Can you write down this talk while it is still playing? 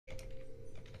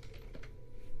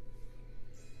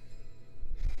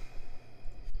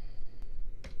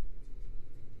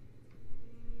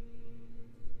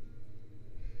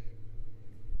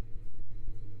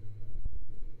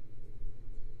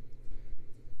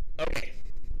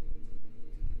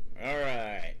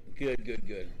Good, good,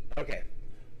 good. Okay,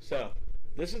 so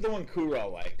this is the one Kura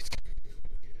likes.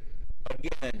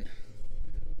 Again,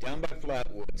 down by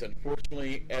Flatwoods.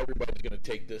 Unfortunately, everybody's going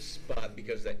to take this spot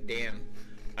because of that damn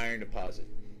iron deposit.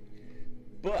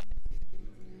 But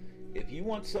if you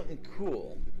want something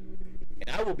cool,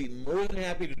 and I will be more than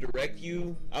happy to direct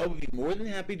you. I will be more than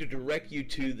happy to direct you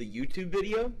to the YouTube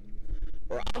video,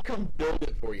 or I'll come build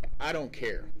it for you. I don't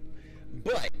care.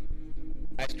 But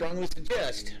I strongly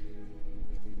suggest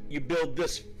you build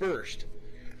this first,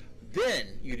 then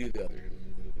you do the other.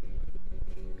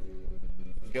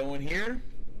 Go in here,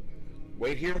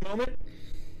 wait here a moment.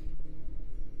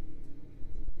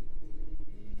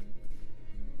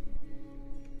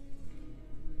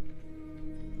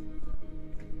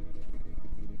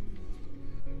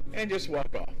 And just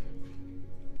walk off.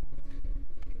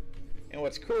 And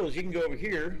what's cool is you can go over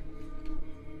here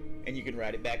and you can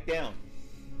ride it back down.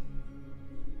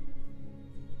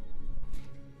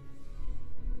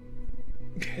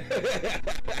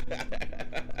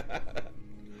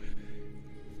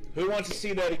 Who wants to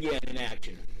see that again in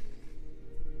action?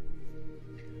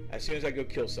 As soon as I go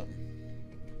kill something.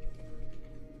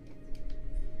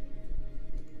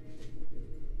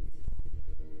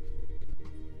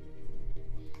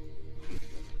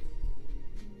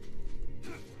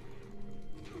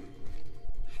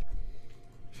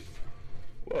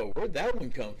 Whoa, where'd that one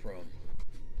come from?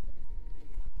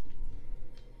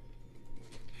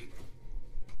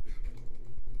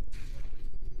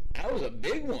 That was a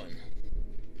big one.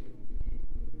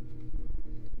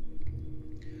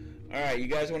 Alright, you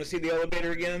guys want to see the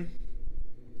elevator again?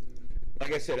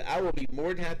 Like I said, I will be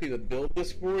more than happy to build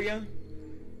this for you.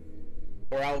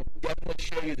 Or I'll definitely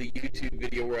show you the YouTube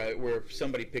video where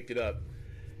somebody picked it up.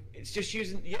 It's just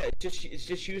using, yeah, it's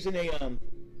just using a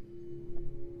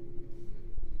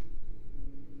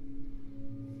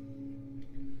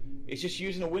it's just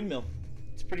using a windmill.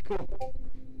 It's pretty cool.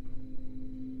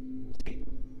 See?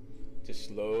 Just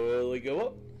slowly go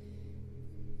up.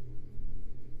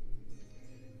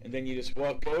 And then you just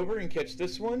walk over and catch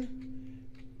this one.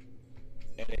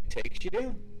 And it takes you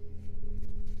down.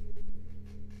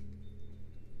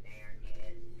 There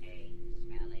is a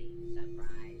smelly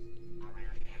surprise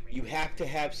around every... You have to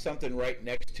have something right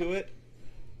next to it,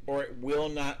 or it will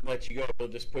not let you go.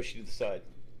 It'll just push you to the side.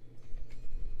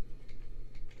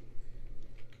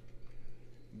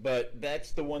 But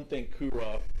that's the one thing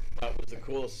Kura thought was the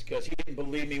coolest, because he didn't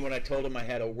believe me when I told him I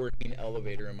had a working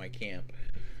elevator in my camp.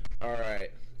 All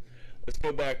right, let's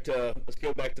go back to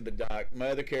the dock. My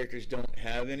other characters don't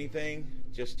have anything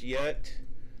just yet.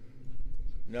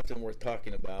 Nothing worth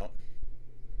talking about.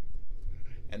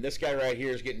 And this guy right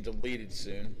here is getting deleted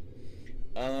soon.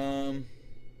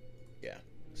 Yeah,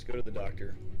 let's go to the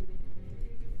doctor.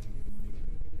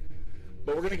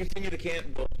 But we're gonna continue the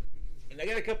camp build. And I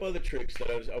got a couple other tricks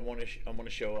that I want to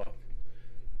show off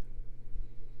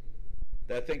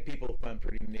that I think people will find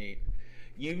pretty neat.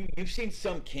 You've seen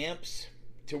some camps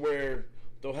to where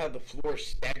they'll have the floor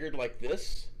staggered like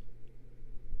this.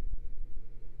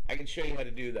 I can show you how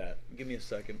to do that. Give me a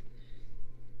second.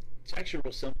 It's actually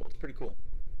real simple. It's pretty cool.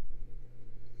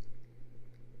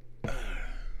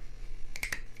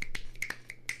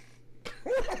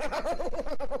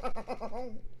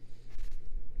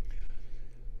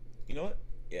 You know what?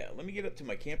 Yeah, let me get up to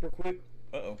my camp real quick.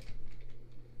 Uh-oh.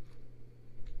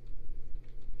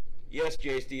 Yes,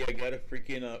 JSD, I got a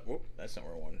freaking, whoop, that's not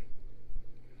where I wanted.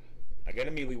 I got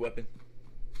a melee weapon.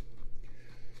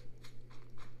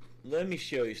 Let me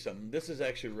show you something. This is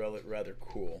actually rather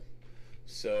cool.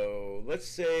 So, let's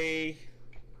say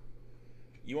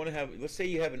you want to have, let's say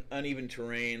you have an uneven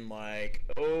terrain like,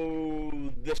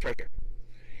 oh, this right here.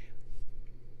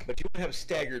 But you want to have a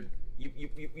staggered,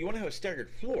 you want to have a staggered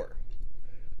floor.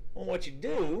 Well, what you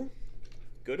do,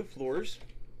 go to floors,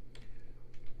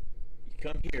 you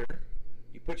come here,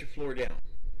 you put your floor down.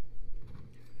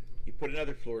 You put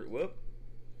another floor,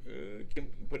 you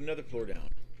put another floor down.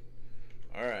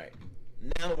 Alright,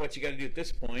 now what you got to do at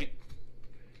this point,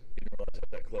 didn't realize I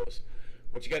was that close.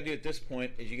 What you got to do at this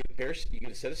point is you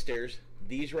get a set of stairs.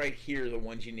 These right here are the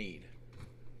ones you need.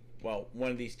 Well,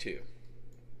 one of these two.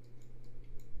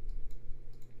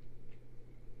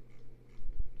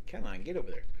 Come on, get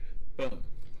over there. Boom.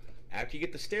 After you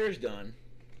get the stairs done,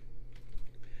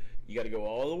 you got to go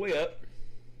all the way up.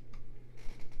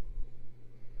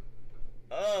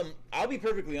 I'll be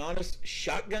perfectly honest,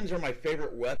 shotguns are my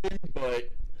favorite weapon,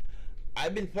 but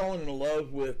I've been falling in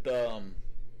love with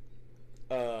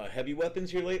heavy weapons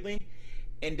here lately,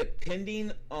 and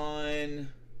depending on,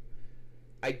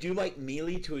 I do like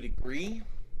melee to a degree,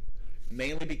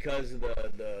 mainly because of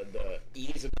the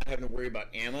ease of not having to worry about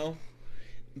ammo.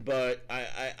 but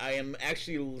I am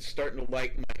actually starting to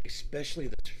like my, especially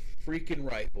this freaking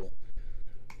rifle.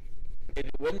 It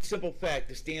one simple fact: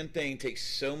 this damn thing takes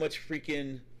so much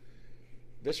freaking.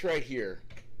 This right here,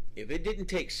 if it didn't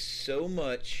take so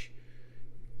much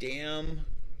damn.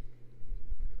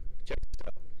 Check this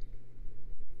out.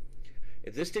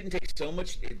 If this didn't take so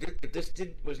much, if this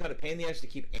was not a pain in the ass to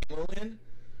keep ammo in,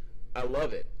 I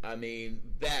love it. I mean,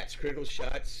 VATS, critical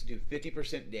shots, do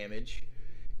 50% damage.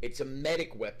 It's a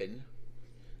medic weapon.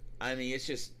 I mean, it's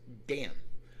just damn.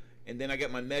 And then I got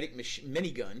my medic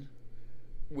minigun,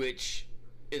 which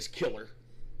is killer.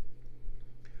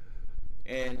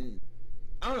 And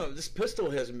I don't know, this pistol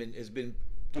has been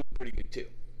doing pretty good too.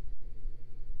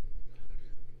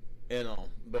 And all,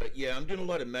 but yeah, I'm doing a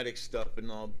lot of medic stuff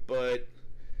and all. But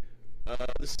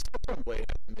the Storm Blade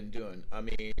I haven't been doing. I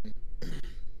mean,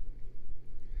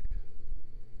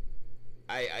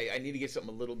 I need to get something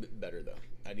a little bit better though.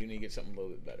 I do need to get something a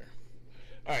little bit better.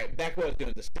 All right, back what I was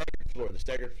doing. The staggered floor. The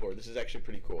staggered floor. This is actually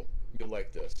pretty cool. You'll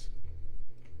like this.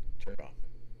 Turn it off.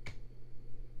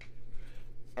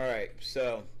 All right.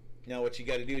 So now what you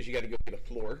got to do is you got to go get a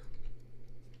floor.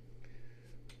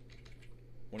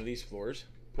 One of these floors.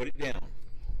 Put it down.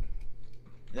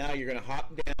 Now you're going to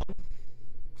hop down.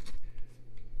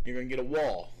 You're going to get a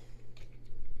wall.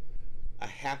 A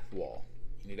half wall.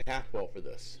 You need a half wall for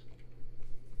this.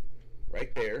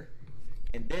 Right there.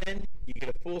 And then you get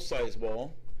a full-size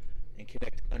wall and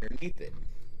connect underneath it.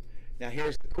 Now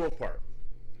here's the cool part.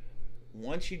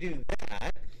 Once you do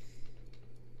that,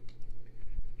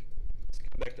 let's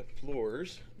go back to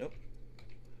floors. Nope.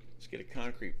 Let's get a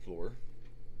concrete floor.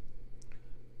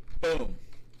 Boom.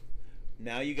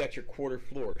 Now you got your quarter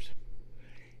floors.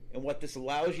 And what this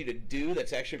allows you to do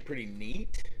that's actually pretty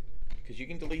neat, because you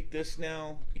can delete this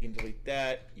now, you can delete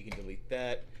that, you can delete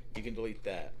that, you can delete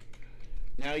that.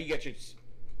 Now you got your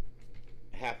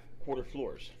quarter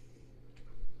floors.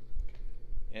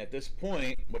 And at this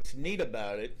point, what's neat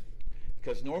about it,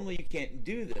 because normally you can't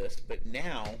do this, but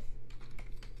now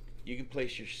you can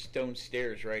place your stone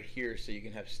stairs right here so you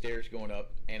can have stairs going up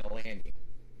and a landing.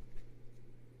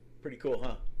 Pretty cool,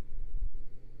 huh?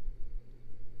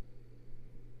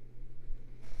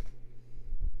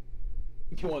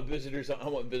 You want visitors? I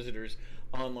want visitors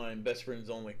online, best friends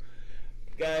only.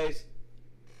 Guys,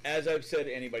 as I've said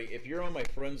to anybody, if you're on my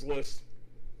friends list,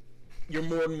 you're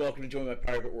more than welcome to join my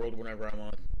private world whenever I'm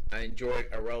on. I enjoy it.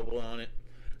 I revel on it.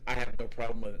 I have no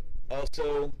problem with it.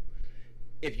 Also,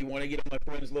 if you want to get on my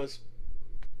friends list,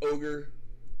 Ogre,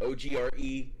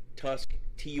 O-G-R-E, Tusk,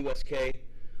 T-U-S-K,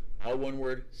 all one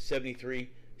word, 73.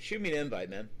 Shoot me an invite,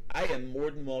 man. I am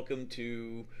more than welcome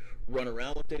to run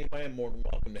around with anybody. I'm more than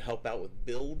welcome to help out with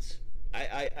builds.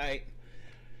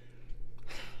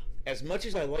 As much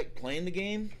as I like playing the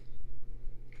game,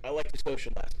 I like the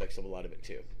social aspects of a lot of it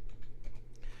too.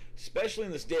 Especially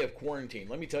in this day of quarantine.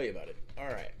 Let me tell you about it. All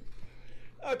right.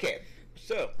 Okay,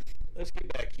 so let's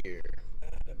get back here.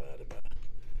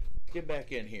 Get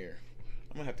back in here.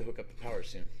 I'm going to have to hook up the power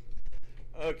soon.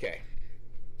 Okay,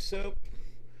 so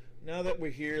now that we're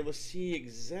here, let's see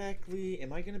exactly,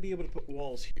 am I going to be able to put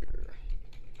walls here?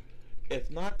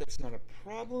 If not, that's not a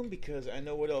problem because I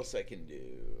know what else I can do.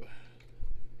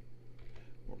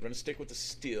 We're going to stick with the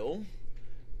steel.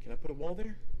 Can I put a wall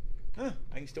there? Huh,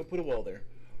 I can still put a wall there.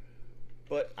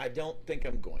 But I don't think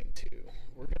I'm going to.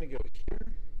 We're going to go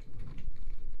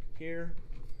here,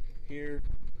 here,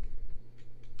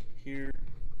 here,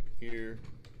 here,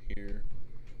 here.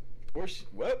 Of course,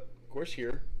 well, of course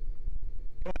here.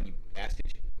 Come on, you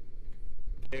bastard.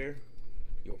 There.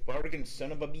 You fartigan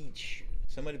son of a beach.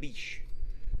 Son of a beach.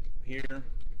 Here,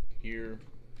 here,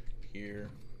 here.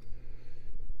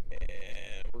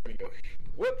 And we're going to go.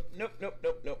 Whoop. Nope, nope,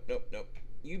 nope, nope, nope, nope.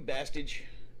 You bastard.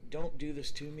 Don't do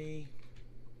this to me.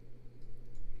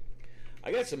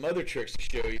 I got some other tricks to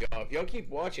show you all. If y'all keep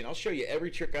watching, I'll show you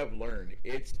every trick I've learned.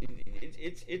 I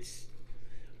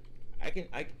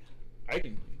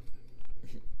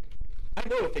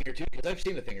know a thing or two because I've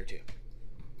seen a thing or two.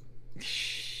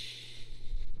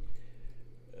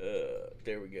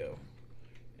 There we go.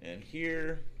 And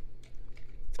here,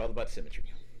 it's all about symmetry.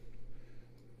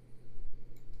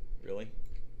 Really?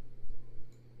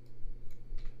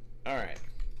 All right.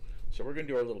 So we're going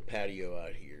to do our little patio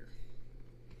out here.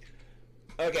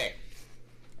 Okay.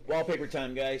 Wallpaper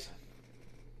time, guys.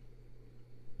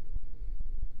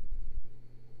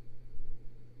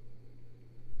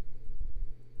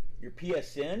 Your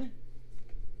PSN?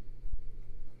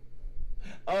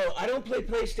 Oh, I don't play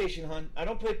PlayStation, hon. I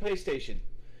don't play PlayStation.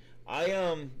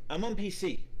 I'm on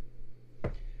PC.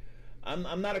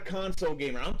 I'm not a console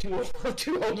gamer. I'm too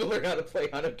old to learn how to play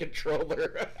on a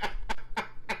controller.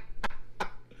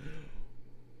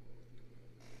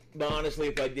 But honestly,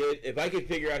 if I could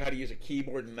figure out how to use a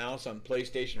keyboard and mouse on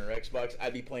PlayStation or Xbox,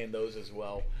 I'd be playing those as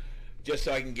well, just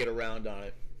so I can get around on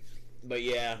it. But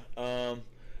yeah,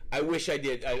 I wish I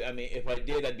did. I mean, if I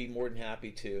did, I'd be more than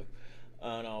happy to.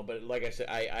 No, but like I said,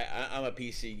 I'm a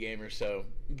PC gamer, so.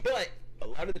 But a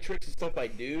lot of the tricks and stuff I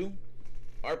do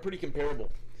are pretty comparable.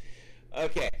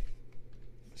 Okay,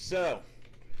 so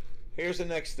here's the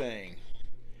next thing.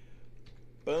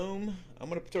 Boom. I'm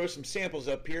going to throw some samples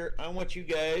up here. I want you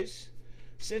guys,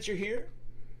 since you're here,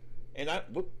 and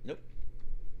nope.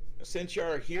 Since you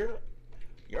are here,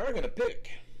 you are going to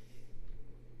pick.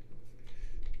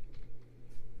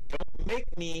 Don't make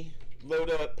me load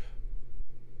up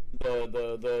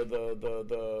the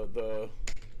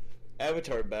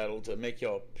avatar battle to make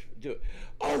y'all do it.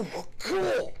 Oh,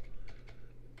 cool!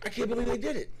 I can't believe they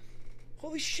did it.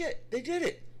 Holy shit, they did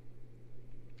it.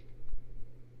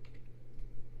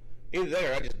 Either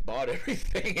there, I just bought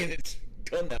everything and it's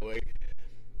done that way.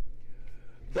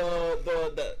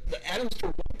 The Atom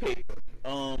Store wallpaper,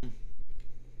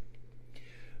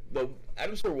 the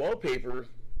Atom Store wallpaper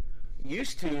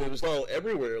used to, it was all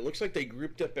everywhere. It looks like they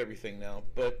grouped up everything now,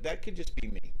 but that could just be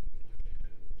me.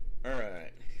 All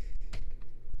right,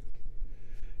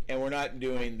 and we're not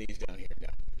doing these down here. No.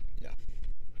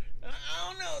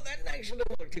 Oh no, that actually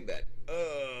doesn't look too bad.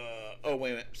 Oh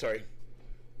wait a minute, sorry,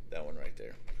 that one right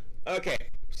there. Okay,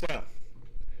 so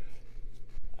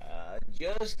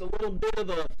just a little bit of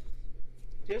a,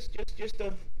 just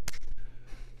a,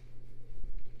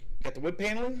 got the wood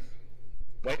paneling,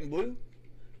 white and blue,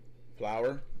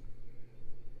 flower.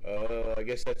 I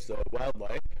guess that's the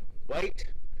wildlife. White,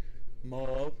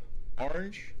 mauve,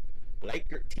 orange, light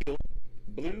teal,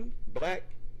 blue, black,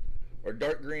 or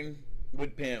dark green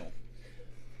wood panel.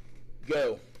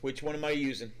 Go. Which one am I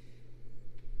using?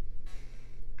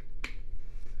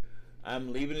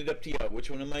 I'm leaving it up to y'all. Which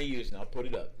one am I using? I'll put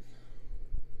it up.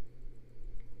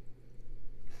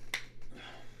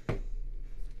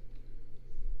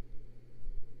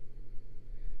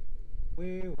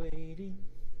 We're waiting.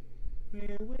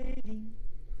 We're waiting.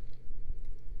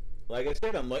 Like I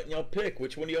said, I'm letting y'all pick.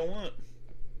 Which one do y'all want?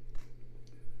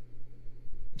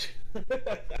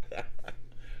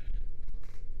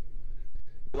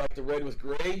 Like the red with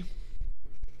gray?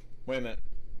 Wait a minute.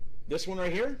 This one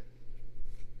right here?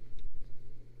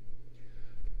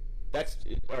 That's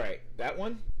alright. That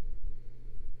one?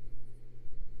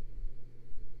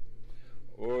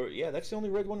 Or yeah, that's the only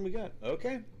red one we got.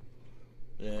 Okay.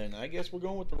 Then I guess we're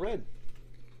going with the red.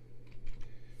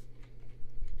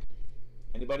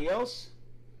 Anybody else?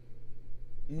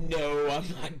 No, I'm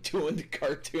not doing the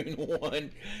cartoon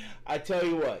one. I tell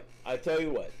you what.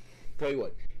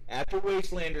 After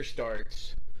Wastelander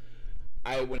starts,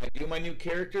 when I do my new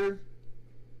character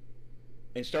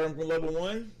and start him from level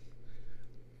 1,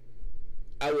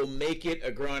 I will make it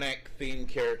a Gronak themed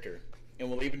character, and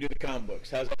we'll even do the comic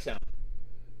books. How's that sound?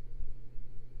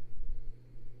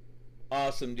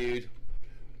 Awesome, dude.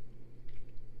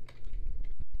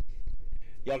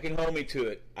 Y'all can hold me to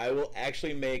it. I will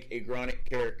actually make a Gronak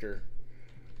character.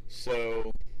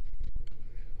 So,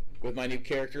 with my new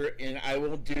character, and I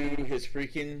will do his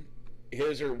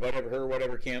or whatever, her,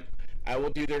 whatever camp. I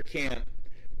will do their camp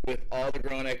with all the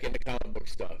Gronak and the comic book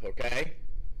stuff, okay?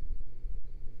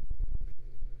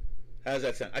 How does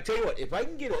that sound? I tell you what, if I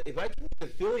can get an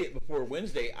affiliate before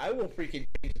Wednesday, I will freaking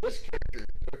change this character to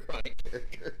a Gronak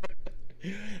character.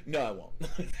 No, I won't.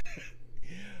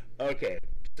 Okay,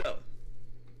 so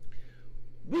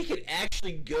we could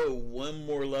actually go one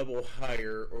more level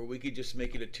higher, or we could just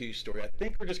make it a 2-story. I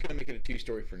think we're just going to make it a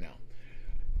 2-story for now.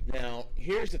 Now,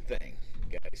 here's the thing,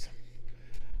 guys.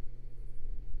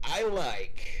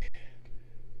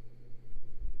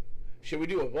 Should we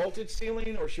do a vaulted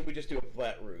ceiling, or should we just do a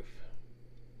flat roof?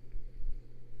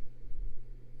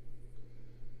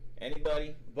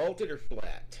 Anybody? Vaulted or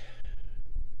flat?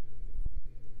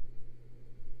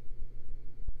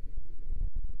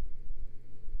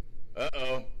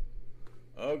 Uh-oh.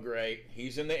 Oh, great.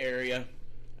 He's in the area.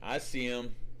 I see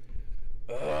him.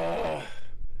 Ugh.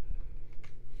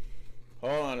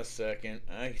 Hold on a second.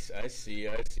 I see you.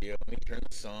 Let me turn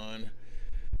this on.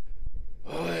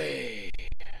 Oi.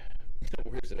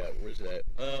 Where's it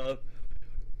at?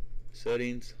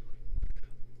 Settings.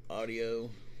 Audio.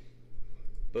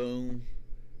 Boom.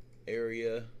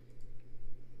 Area.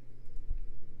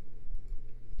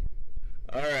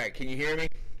 Alright, can you hear me?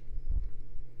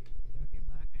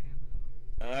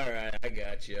 Alright, I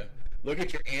got you. Look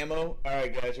at your ammo.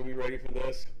 Alright, guys, are we ready for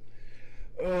this?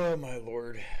 Oh, my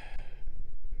lord.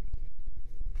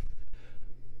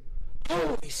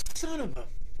 Holy son of a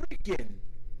freaking...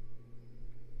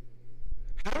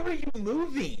 How are you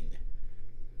moving?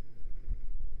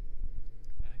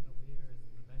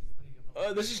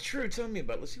 This is true. Tell me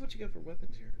about it. Let's see what you got for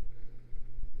weapons here.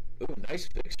 Oh, nice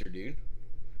fixer, dude.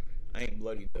 I ain't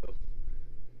bloody, though.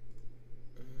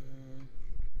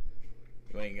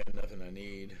 You ain't got nothing I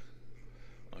need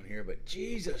on here, but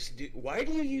Jesus, dude. Why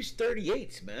do you use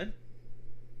 38s, man?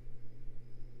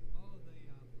 Oh, the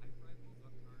pipe rifles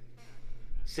are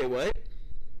actually Say what? pipe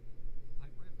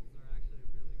rifles are actually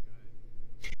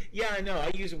really good. Yeah, I know.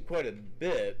 I use them quite a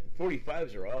bit.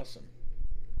 45s are awesome.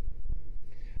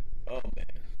 Oh, man.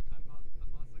 I'm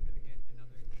also gonna get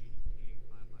another 80K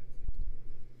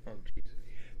 5.56. Oh, Jesus.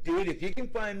 Dude, if you can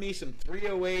find me some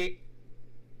 308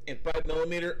 and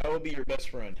 5mm, I will be your best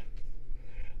friend.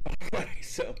 Alright,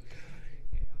 so. K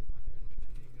on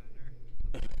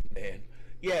my heavy gunner. Man.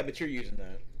 Yeah, but you're using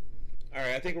that.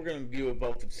 Alright, I think we're going to do a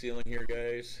vaulted ceiling here,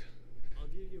 guys. I'll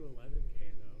give you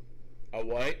 11K though. A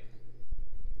what?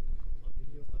 I'll give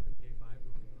you 11K 5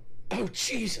 though. Oh,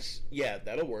 Jesus! Yeah,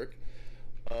 that'll work.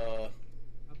 I'll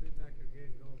be back again.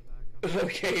 Going back.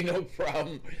 Okay, no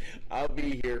problem. I'll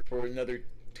be here for another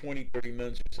 20-30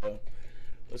 minutes or so.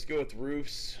 Let's go with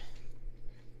roofs.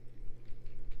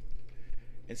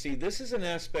 And see, this is an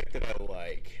aspect that I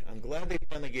like. I'm glad they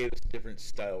finally gave us different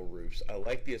style roofs. I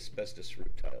like the asbestos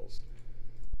roof tiles.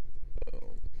 Boom.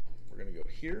 We're going to go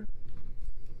here.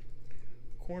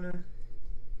 Corner.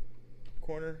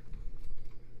 Corner.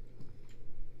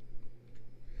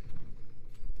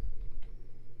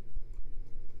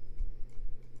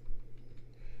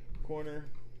 Corner.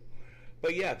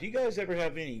 But yeah, if you guys ever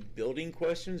have any building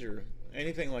questions or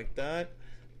anything like that,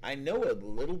 I know a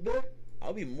little bit.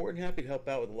 I'll be more than happy to help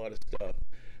out with a lot of stuff.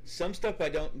 Some stuff I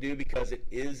don't do because it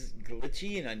is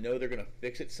glitchy and I know they're going to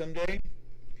fix it someday.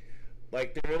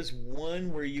 Like there is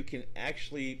one where you can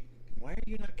actually... Why are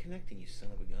you not connecting, you son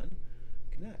of a gun?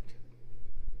 Connect.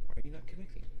 Why are you not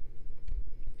connecting?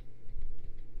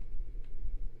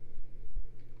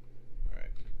 Alright.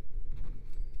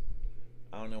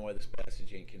 I don't know why this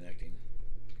passage ain't connecting.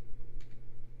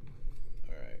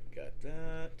 Alright, got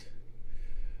that.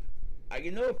 I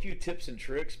know a few tips and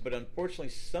tricks, but unfortunately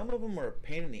some of them are a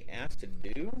pain in the ass to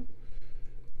do.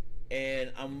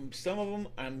 And some of them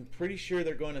I'm pretty sure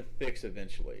they're going to fix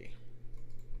eventually.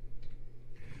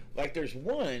 Like there's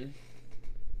one...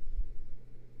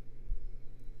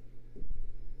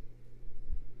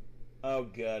 Oh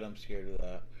god, I'm scared of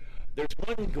that. There's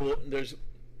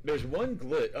one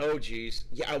glitch. Oh geez.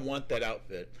 Yeah, I want that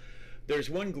outfit. There's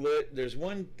one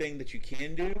thing that you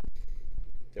can do.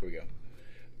 There we go.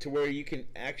 To where you can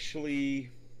actually...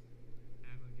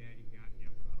 Daddy got you,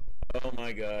 bro. Oh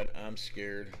my god, I'm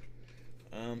scared.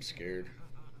 I'm scared.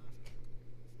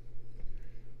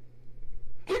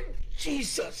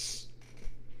 Jesus!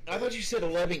 I thought you said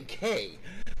 11K.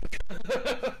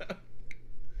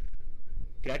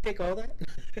 Can I take all that?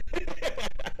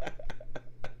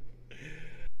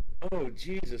 Oh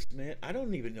Jesus, man. I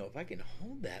don't even know if I can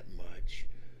hold that much.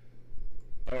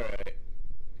 Alright.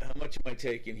 How much am I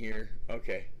taking here?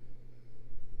 Okay.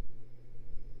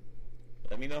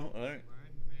 Let me know. Alright. 1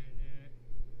 minute.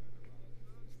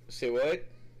 Say what? So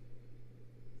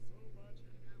much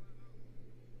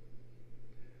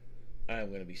ammo. I'm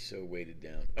going to be so weighted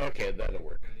down. Okay, that'll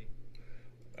work.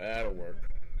 That'll work.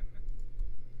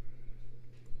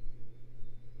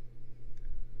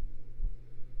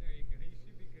 There you go. You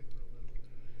should be good for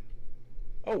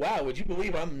a little. Oh wow, would you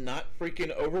believe I'm not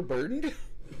freaking overburdened?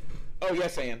 Oh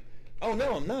yes I am. Oh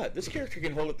no, I'm not. This character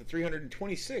can hold up to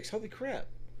 326. Holy crap.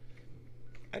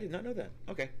 I did not know that.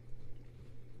 Okay.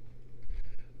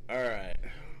 Alright. Now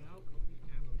call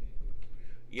me Ammo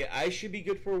Daddy. Yeah, I should be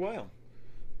good for a while.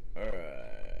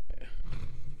 Alright.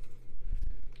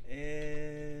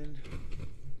 And...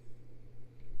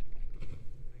 I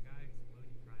got exploding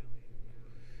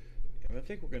cryolator now. I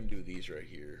think we're going to do these right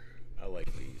here. I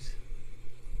like these.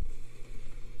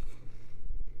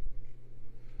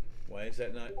 Why is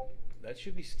that not... That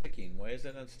should be sticking. Why is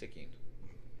that not sticking?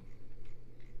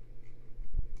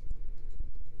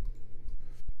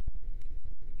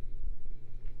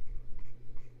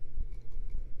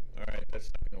 Alright,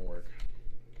 that's not going to work.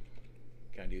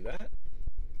 Can I do that?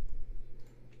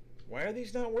 Why are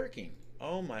these not working?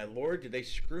 Oh my lord, did they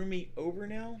screw me over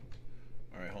now?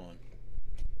 Alright, hold on.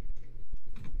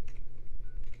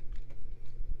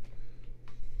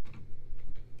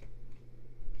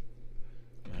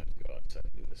 I'm going to have to go outside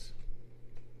and do this.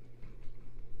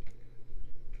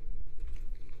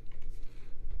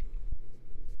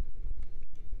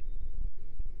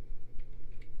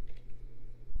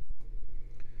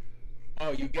 Oh,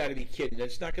 you gotta be kidding.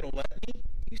 That's not gonna let me?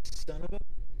 You son of a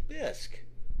bisque.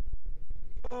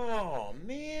 Oh,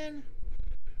 man.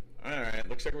 Alright,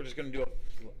 looks like we're just gonna do a...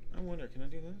 I wonder, can I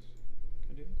do this?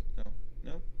 Can I do this? No.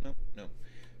 Nope, nope, nope.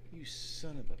 You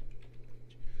son of a...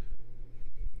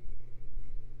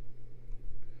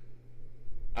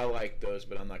 I like those,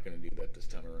 but I'm not going to do that this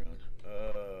time around.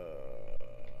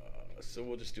 So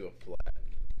we'll just do a flat.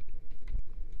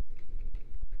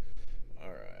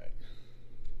 Alright.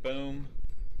 Boom.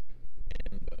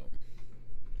 And boom.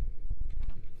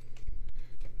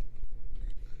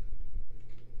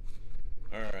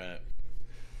 Alright.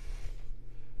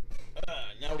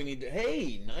 Now we need to...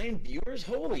 Hey, 9 viewers?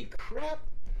 Holy crap!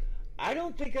 I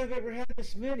don't think I've ever had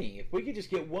this many. If we could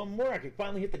just get one more, I could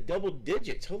finally hit the double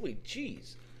digits. Holy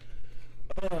jeez.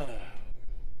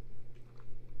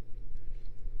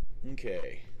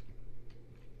 Okay.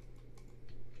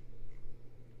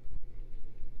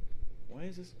 Why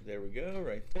is this? There we go,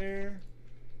 right there.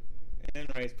 And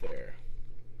right there.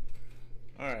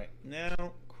 Alright,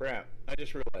 now, crap. I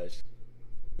just realized.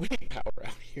 We need power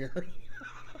out here.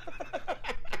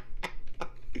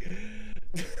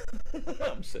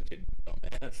 I'm such a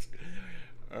dumbass.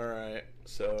 Alright,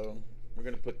 so we're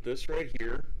going to put this right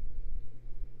here.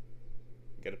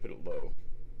 Got to put it low.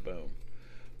 Boom.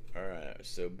 Alright,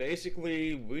 so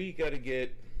basically we got to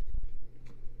get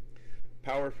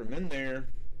power from in there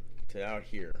to out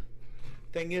here.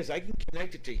 Thing is, I can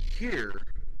connect it to here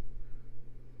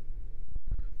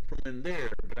from in there,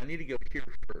 but I need to go here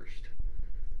first.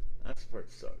 That's the part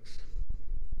that sucks.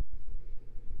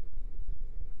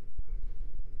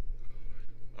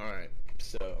 Alright,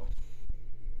 so...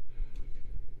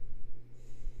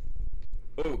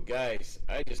 Oh, guys,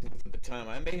 I just looked at the time.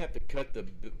 I may have to cut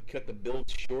the build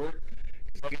short.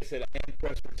 Like I said, I am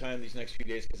pressed for time these next few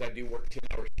days because I do work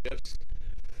 10-hour shifts.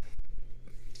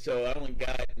 So I only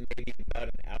got maybe about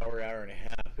an hour, hour and a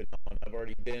half, and I've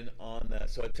already been on that.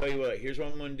 So I tell you what, here's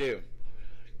what I'm going to do.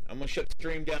 I'm going to shut the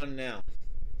stream down now.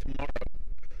 Tomorrow,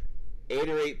 8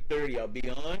 or 8:30, I'll be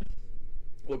on.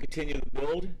 We'll continue the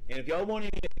build. And if y'all want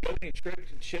any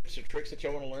tricks, tips, or tricks that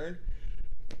y'all want to learn,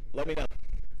 let me know.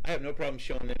 I have no problem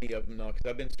showing any of them now because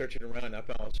I've been searching around. I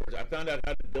found all sorts. I found out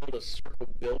how to build a circle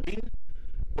building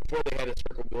before they had a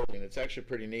circle building. It's actually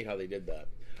pretty neat how they did that.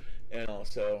 And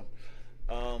also,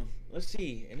 let's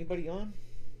see. Anybody on?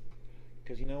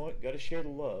 Because you know what? Got to share the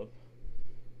love.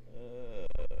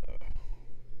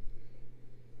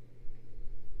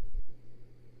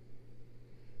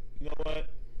 You know what?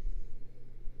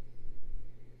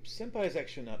 Senpai's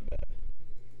actually not bad.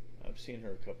 I've seen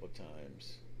her a couple of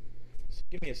times. So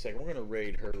give me a second. We're going to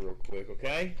raid her real quick,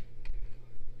 okay?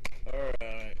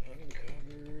 Alright.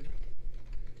 Uncovered.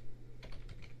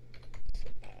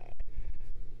 Senpai.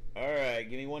 Alright.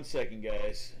 Give me 1 second,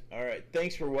 guys. Alright.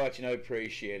 Thanks for watching. I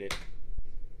appreciate it.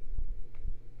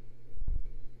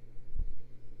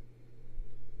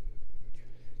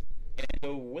 And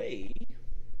away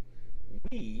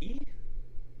we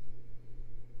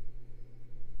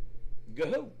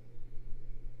go.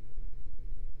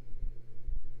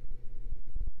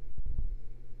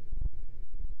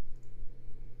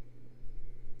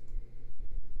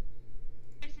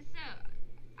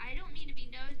 I don't mean to be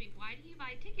nosy. Why do you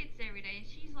buy tickets every day? And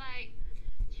she's like,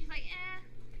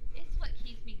 it's what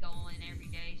keeps me going every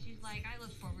day. She's like, I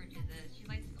look forward to this. She's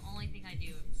like, it's the only thing I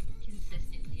do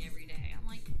consistently every day. I'm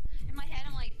like, in my head,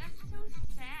 I'm like, that's so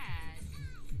sad.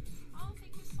 Oh,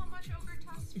 thank you so much, Ogre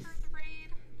Tusk, for the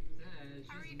raid.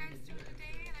 How are you guys doing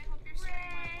today? And I hope you're streaming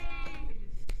well.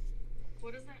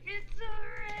 What is that? It's a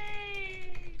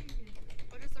raid!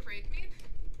 What does the raid mean?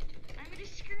 I'm gonna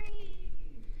scream!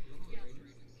 Yes.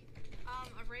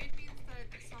 A raid means that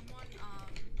someone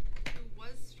who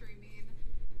was streaming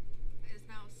is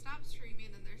now stopped streaming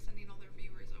and they're sending all their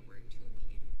viewers over to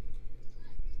me.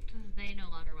 Because they no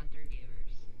longer want their viewers.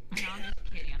 I know, I'm just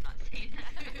kidding. I'm not saying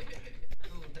that.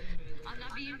 I'm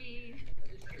not being mean.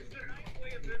 Is there no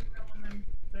way of them telling them,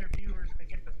 their viewers, to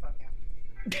get the fuck out?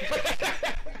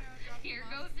 Here,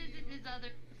 go visit this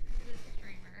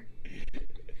streamer.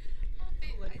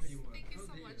 Thank you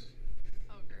so much,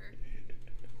 Ogre.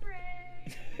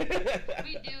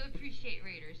 We do appreciate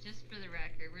raiders, just for the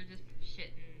record. We're just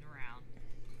shitting around.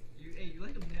 Hey, you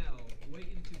like them now. Wait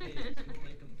in 2 days. You won't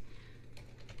like them.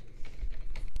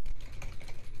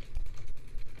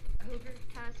 Ogre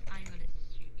Tusk, I'm gonna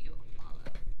shoot you a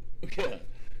follow. Okay.